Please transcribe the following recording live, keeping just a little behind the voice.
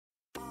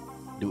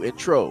New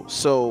intro.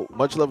 So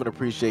much love and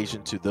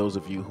appreciation to those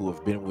of you who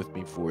have been with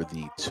me for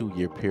the 2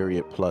 year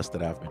period plus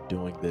that I've been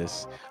doing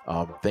this.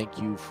 Thank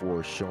you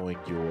for showing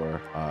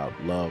your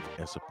love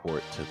and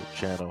support to the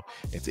channel.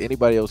 And to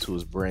anybody else who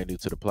is brand new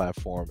to the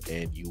platform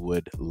and you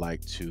would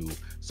like to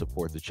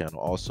support the channel,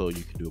 also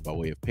you can do it by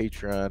way of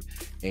Patreon,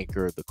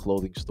 Anchor, the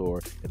clothing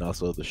store, and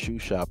also the shoe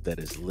shop that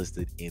is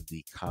listed in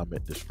the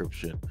comment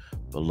description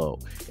below.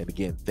 And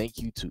again, thank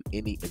you to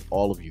any and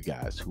all of you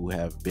guys who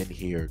have been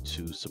here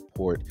to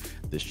support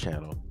this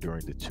channel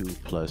during the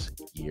 2+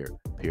 year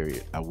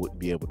period. I wouldn't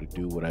be able to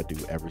do what I do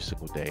every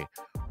single day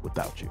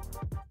without you.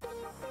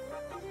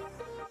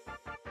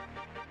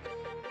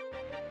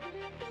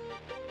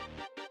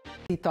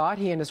 He thought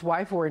he and his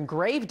wife were in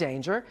grave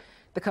danger.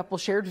 The couple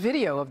shared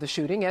video of the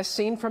shooting as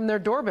seen from their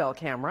doorbell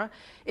camera.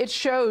 It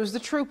shows the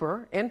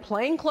trooper in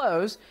plain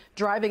clothes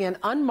driving an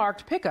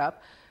unmarked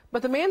pickup.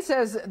 But the man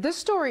says this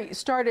story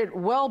started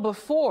well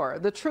before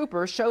the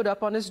trooper showed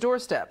up on his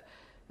doorstep.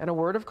 And a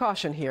word of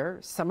caution here,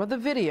 some of the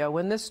video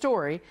in this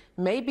story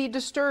may be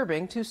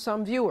disturbing to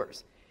some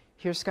viewers.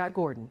 Here's Scott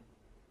Gordon.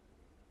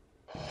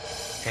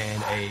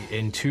 And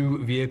in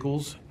two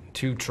vehicles,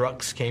 two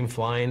trucks came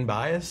flying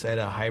by us at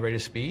a high rate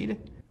of speed.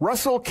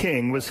 Russell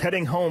King was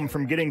heading home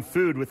from getting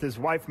food with his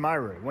wife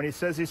Myra when he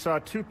says he saw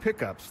two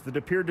pickups that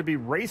appeared to be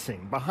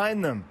racing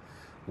behind them.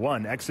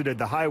 One exited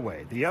the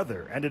highway, the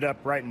other ended up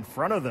right in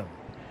front of them.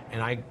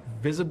 And I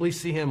visibly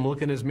see him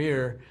look in his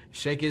mirror,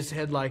 shake his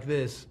head like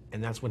this,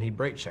 and that's when he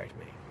brake checked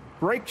me.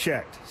 Brake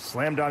checked,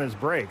 slammed on his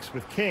brakes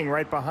with King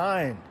right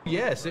behind.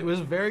 Yes, it was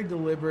very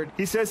deliberate.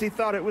 He says he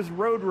thought it was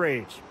road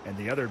rage, and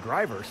the other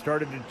driver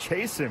started to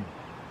chase him,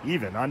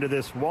 even onto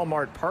this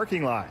Walmart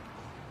parking lot.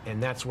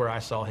 And that's where I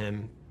saw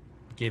him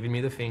giving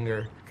me the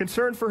finger.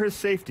 Concerned for his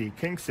safety,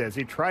 King says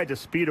he tried to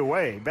speed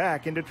away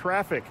back into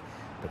traffic,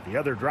 but the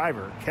other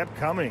driver kept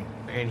coming.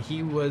 And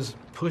he was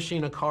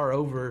pushing a car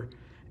over,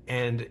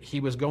 and he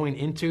was going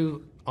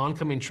into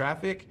oncoming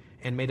traffic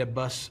and made a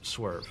bus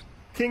swerve.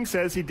 King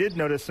says he did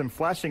notice some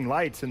flashing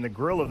lights in the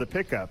grill of the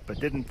pickup, but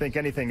didn't think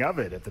anything of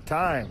it at the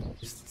time.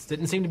 It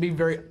didn't seem to be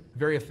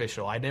very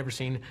official. I'd never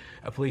seen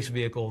a police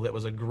vehicle that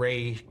was a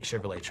gray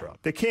Chevrolet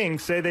truck. The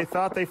Kings say they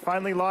thought they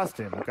finally lost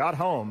him, got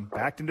home,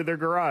 backed into their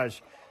garage,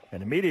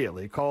 and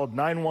immediately called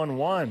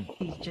 911.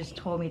 He just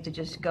told me to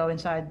just go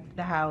inside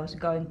the house,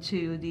 go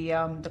into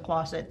the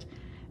closet,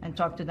 and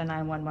talk to the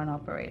 911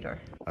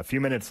 operator. A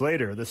few minutes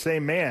later, the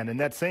same man in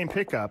that same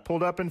pickup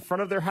pulled up in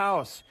front of their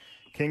house.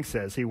 King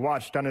says he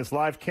watched on his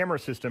live camera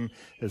system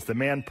as the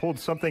man pulled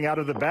something out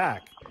of the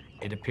back.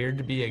 It appeared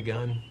to be a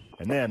gun.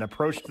 And then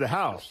approached the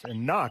house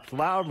and knocked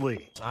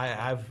loudly.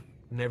 I've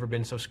never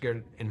been so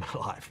scared in my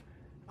life.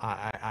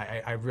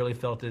 I really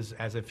felt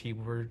as if he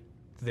were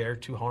there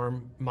to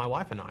harm my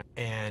wife and I.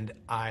 And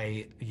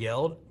I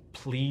yelled,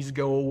 "Please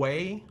go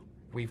away.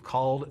 We've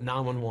called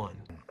 911.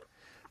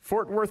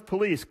 Fort Worth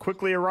police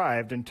quickly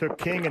arrived and took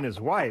King and his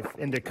wife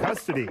into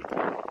custody.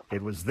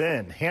 It was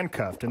then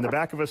handcuffed in the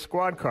back of a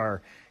squad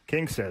car.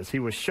 King says he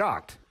was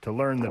shocked to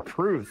learn the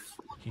truth.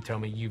 He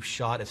told me, "You've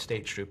shot a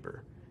state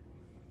trooper."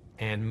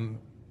 And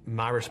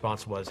my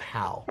response was,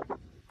 "How?"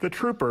 The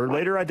trooper,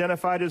 later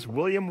identified as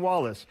William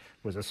Wallace,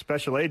 was a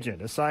special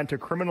agent assigned to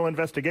criminal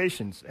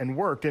investigations and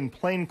worked in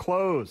plain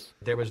clothes.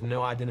 There was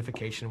no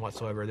identification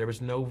whatsoever. There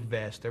was no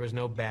vest. There was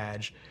no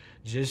badge.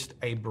 Just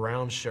a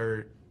brown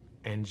shirt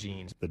and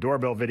jeans. The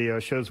doorbell video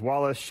shows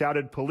Wallace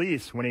shouted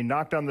police when he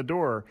knocked on the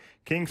door.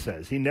 King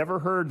says he never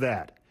heard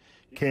that.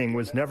 King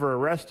was never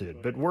arrested,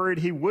 but worried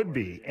he would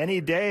be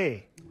any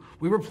day.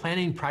 We were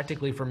planning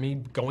practically for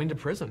me going to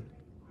prison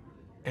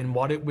and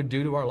what it would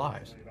do to our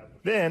lives.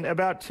 Then,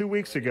 about 2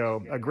 weeks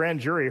ago, a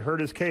grand jury heard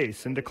his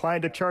case and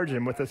declined to charge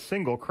him with a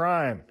single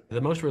crime.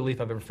 The most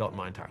relief I've ever felt in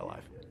my entire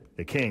life.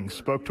 The Kings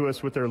spoke to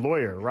us with their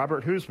lawyer,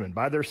 Robert Huseman,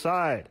 by their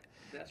side.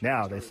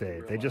 Now, they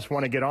say, they just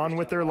want to get on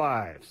with their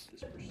lives.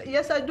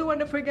 Yes, I do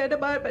want to forget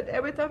about it, but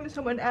every time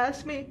someone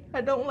asks me,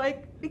 I don't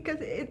like, because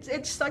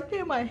it's stuck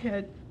in my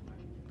head.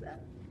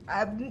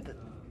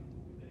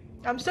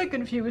 I'm so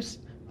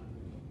confused.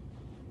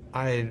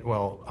 I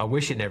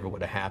wish it never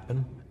would have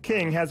happened.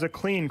 King has a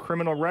clean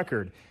criminal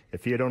record.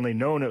 If he had only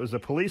known it was a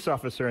police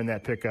officer in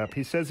that pickup,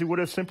 he says he would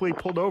have simply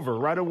pulled over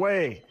right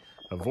away,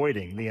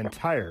 avoiding the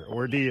entire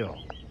ordeal.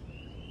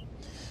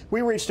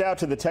 We reached out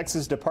to the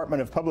Texas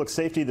Department of Public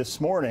Safety this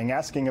morning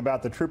asking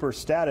about the trooper's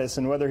status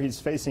and whether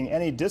he's facing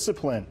any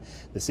discipline.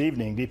 This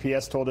evening,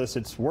 DPS told us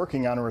it's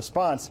working on a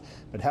response,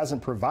 but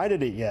hasn't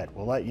provided it yet.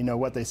 We'll let you know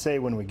what they say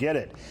when we get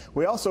it.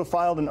 We also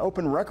filed an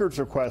open records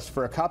request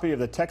for a copy of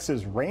the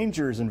Texas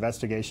Rangers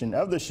investigation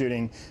of the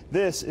shooting.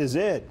 This is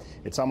it.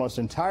 It's almost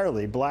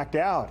entirely blacked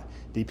out.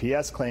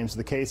 DPS claims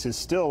the case is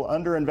still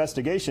under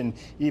investigation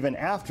even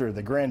after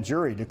the grand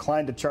jury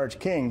declined to charge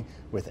King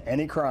with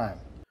any crime.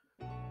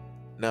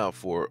 Now,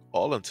 for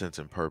all intents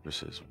and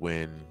purposes,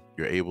 when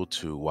you're able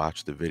to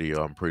watch the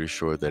video, I'm pretty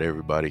sure that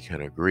everybody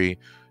can agree.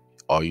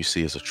 All you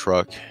see is a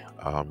truck.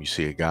 You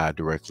see a guy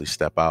directly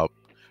step out,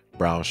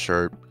 brown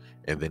shirt,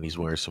 and then he's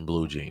wearing some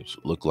blue jeans.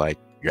 Look like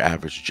your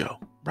average Joe,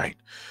 right?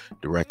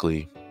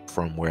 Directly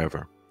from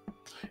wherever.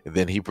 And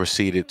then he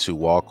proceeded to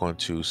walk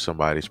onto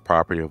somebody's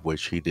property of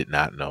which he did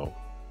not know.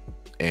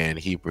 And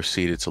he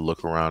proceeded to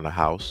look around the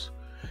house.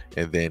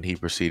 And then he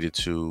proceeded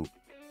to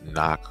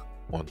knock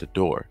on the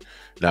door.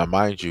 Now,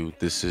 mind you,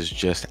 this is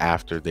just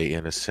after they,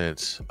 in a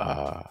sense,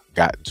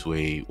 got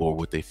into or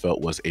what they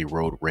felt was a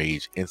road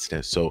rage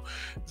incident. So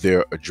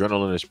their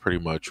adrenaline is pretty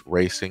much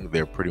racing.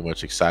 They're pretty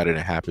much excited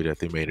and happy that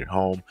they made it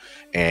home.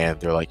 And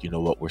they're like, you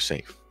know what, we're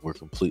safe. We're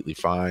completely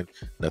fine.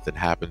 Nothing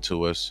happened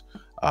to us.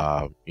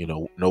 You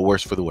know, no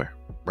worse for the wear,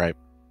 right?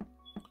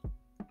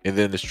 And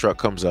then this truck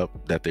comes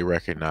up that they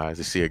recognize.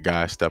 They see a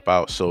guy step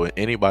out. So in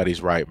anybody's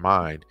right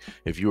mind,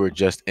 if you were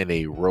just in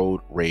a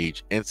road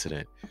rage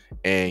incident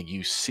and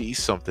you see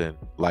something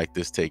like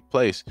this take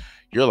place,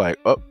 you're like,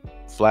 oh,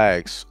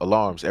 flags,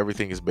 alarms,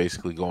 everything is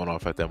basically going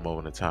off at that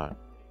moment in time.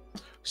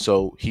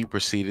 So he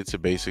proceeded to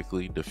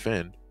basically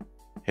defend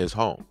his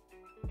home.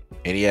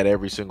 And he had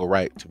every single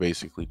right to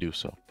basically do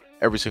so.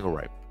 Every single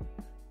right.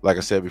 Like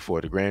I said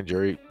before, the grand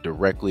jury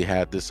directly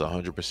had this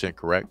 100%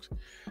 correct.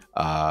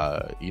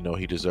 You know,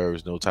 he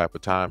deserves no type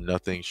of time.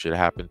 Nothing should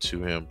happen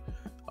to him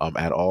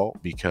at all,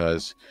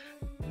 because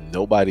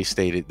nobody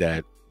stated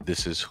that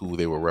this is who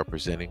they were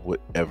representing,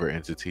 whatever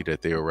entity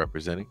that they were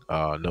representing.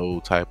 No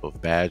type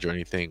of badge or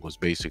anything was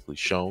basically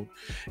shown.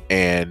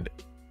 And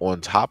on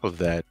top of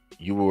that,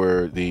 you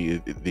were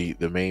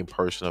the main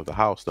person of the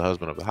house. The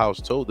husband of the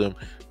house told them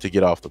to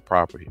get off the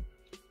property,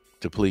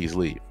 to please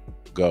leave,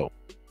 go.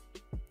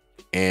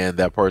 And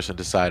that person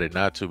decided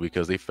not to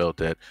because they felt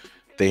that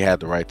they had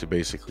the right to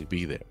basically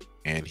be there.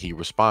 And he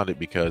responded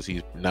because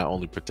he's not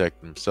only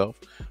protecting himself,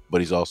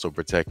 but he's also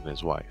protecting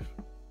his wife.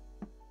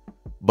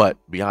 But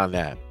beyond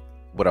that,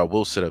 what I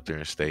will sit up there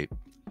and state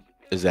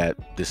is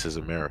that this is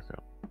America.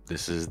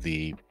 This is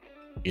the,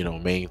 you know,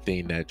 main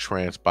thing that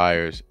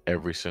transpires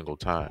every single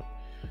time.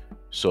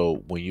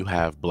 So when you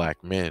have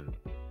black men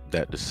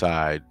that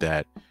decide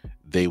that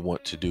they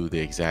want to do the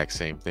exact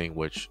same thing,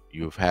 which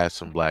you've had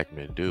some black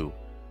men do,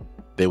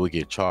 they will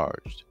get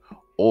charged.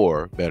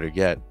 Or better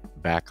yet,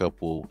 backup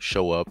will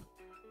show up.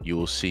 You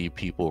will see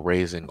people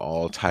raising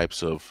all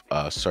types of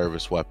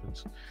service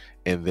weapons,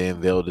 and then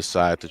they'll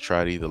decide to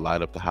try to either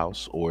light up the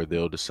house, or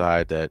they'll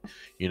decide that,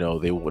 you know,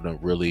 they want to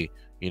really,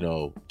 you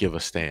know, give a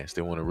stance.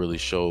 They want to really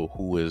show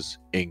who is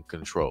in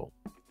control,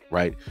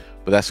 right?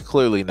 But that's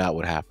clearly not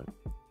what happened,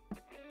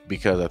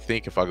 because I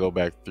think if I go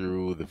back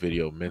through the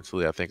video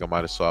mentally, I think I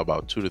might have saw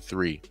about 2 to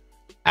 3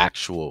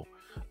 actual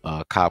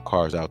cop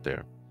cars out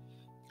there.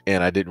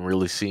 And I didn't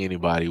really see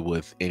anybody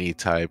with any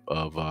type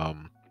of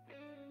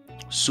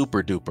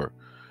super duper,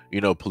 you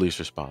know, police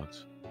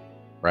response,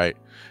 right?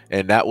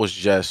 And that was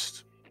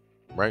just,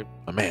 right,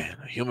 a man,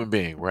 a human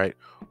being, right,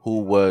 who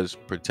was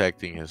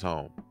protecting his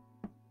home,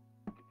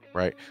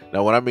 right?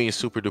 Now, when I mean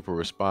super duper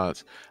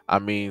response, I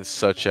mean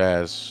such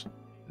as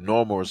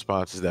normal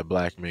responses that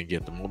black men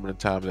get. The moment in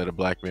time that a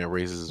black man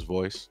raises his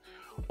voice,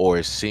 or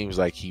it seems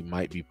like he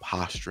might be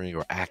posturing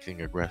or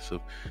acting aggressive,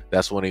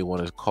 that's when they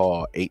want to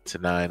call 8 to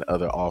 9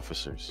 other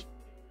officers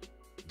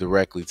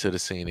directly to the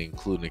scene,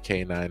 including a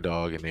K9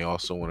 dog, and they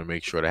also want to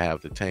make sure to have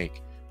the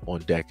tank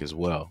on deck as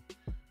well,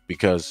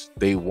 because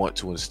they want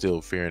to instill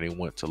fear and they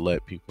want to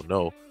let people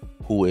know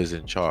who is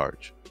in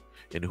charge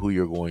and who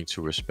you're going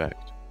to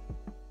respect.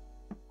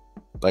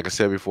 Like I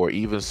said before,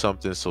 even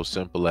something so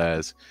simple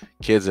as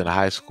kids in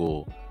high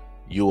school,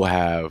 you will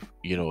have,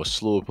 you know, a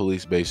slew of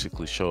police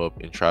basically show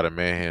up and try to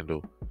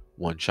manhandle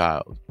one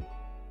child.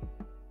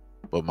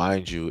 But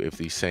mind you, if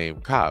these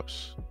same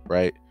cops,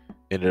 right,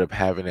 ended up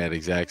having that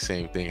exact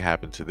same thing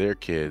happen to their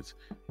kids,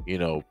 you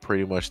know,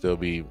 pretty much there'll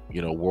be,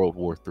 you know, World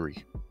War III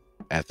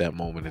at that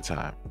moment in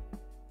time.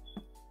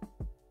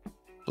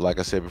 But like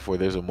I said before,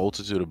 there's a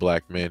multitude of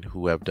black men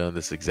who have done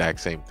this exact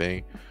same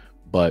thing,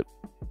 but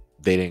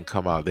they didn't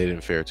come out, they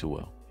didn't fare too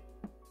well.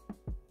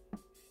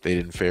 They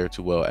didn't fare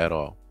too well at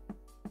all.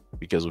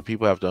 Because what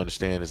people have to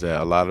understand is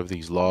that a lot of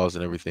these laws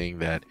and everything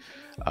that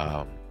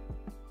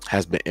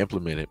has been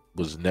implemented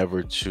was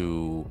never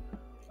to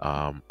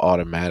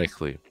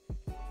automatically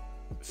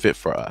fit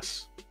for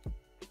us.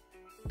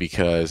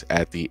 Because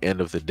at the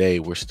end of the day,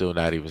 we're still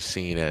not even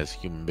seen as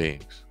human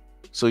beings.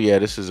 So yeah,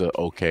 this is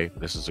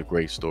this is a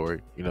great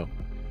story. You know,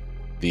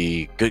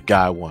 the good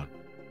guy won,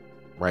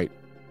 right?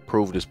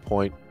 Proved his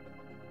point.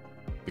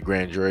 The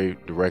grand jury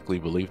directly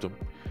believed him,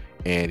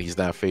 and he's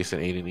not facing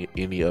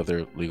any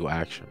other legal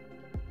action.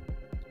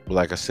 But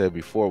like I said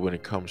before, when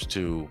it comes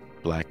to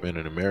black men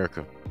in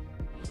America,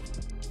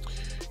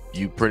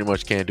 you pretty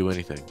much can't do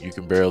anything. You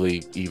can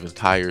barely even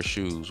tie your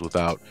shoes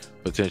without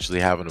potentially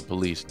having the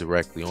police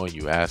directly on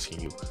you,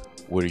 asking you,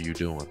 what are you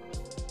doing?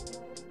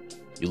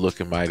 You're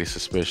looking mighty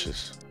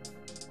suspicious.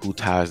 Who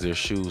ties their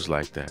shoes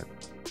like that?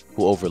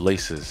 Who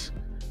overlaces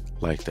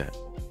like that?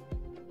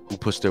 Who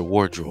puts their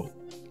wardrobe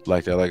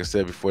like that? Like I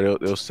said before,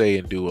 they'll say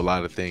and do a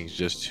lot of things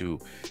just to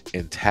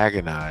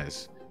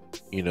antagonize,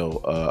 you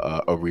know,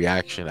 a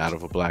reaction out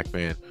of a black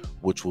man,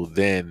 which will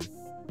then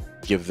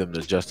give them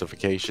the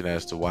justification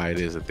as to why it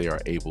is that they are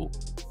able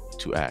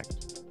to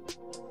act.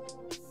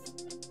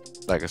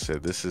 Like I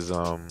said, this is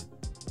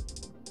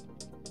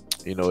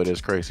you know, it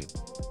is crazy.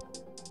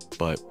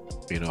 But,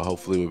 you know,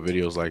 hopefully with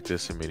videos like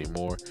this and many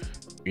more,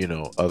 you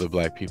know, other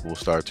black people will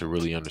start to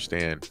really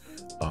understand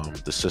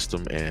the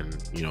system and,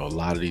 you know, a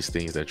lot of these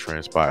things that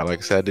transpire. Like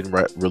I said, I didn't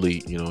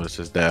really, you know, in a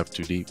sense, dive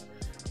too deep.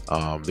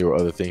 There were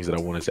other things that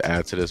I wanted to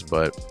add to this,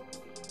 but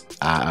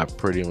I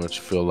pretty much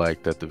feel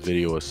like that the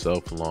video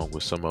itself, along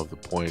with some of the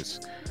points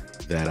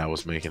that I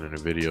was making in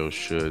the video,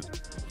 should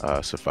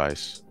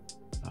suffice.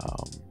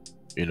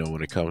 You know,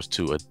 when it comes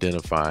to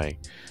identifying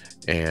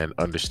and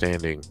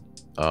understanding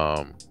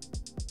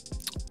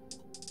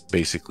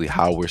basically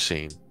how we're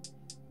seen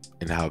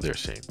and how they're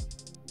seen.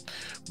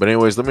 But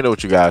anyways, let me know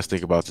what you guys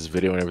think about this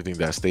video and everything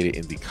that I stated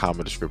in the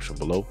comment description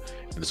below.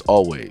 And as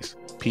always,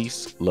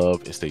 peace,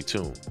 love, and stay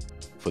tuned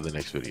for the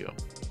next video.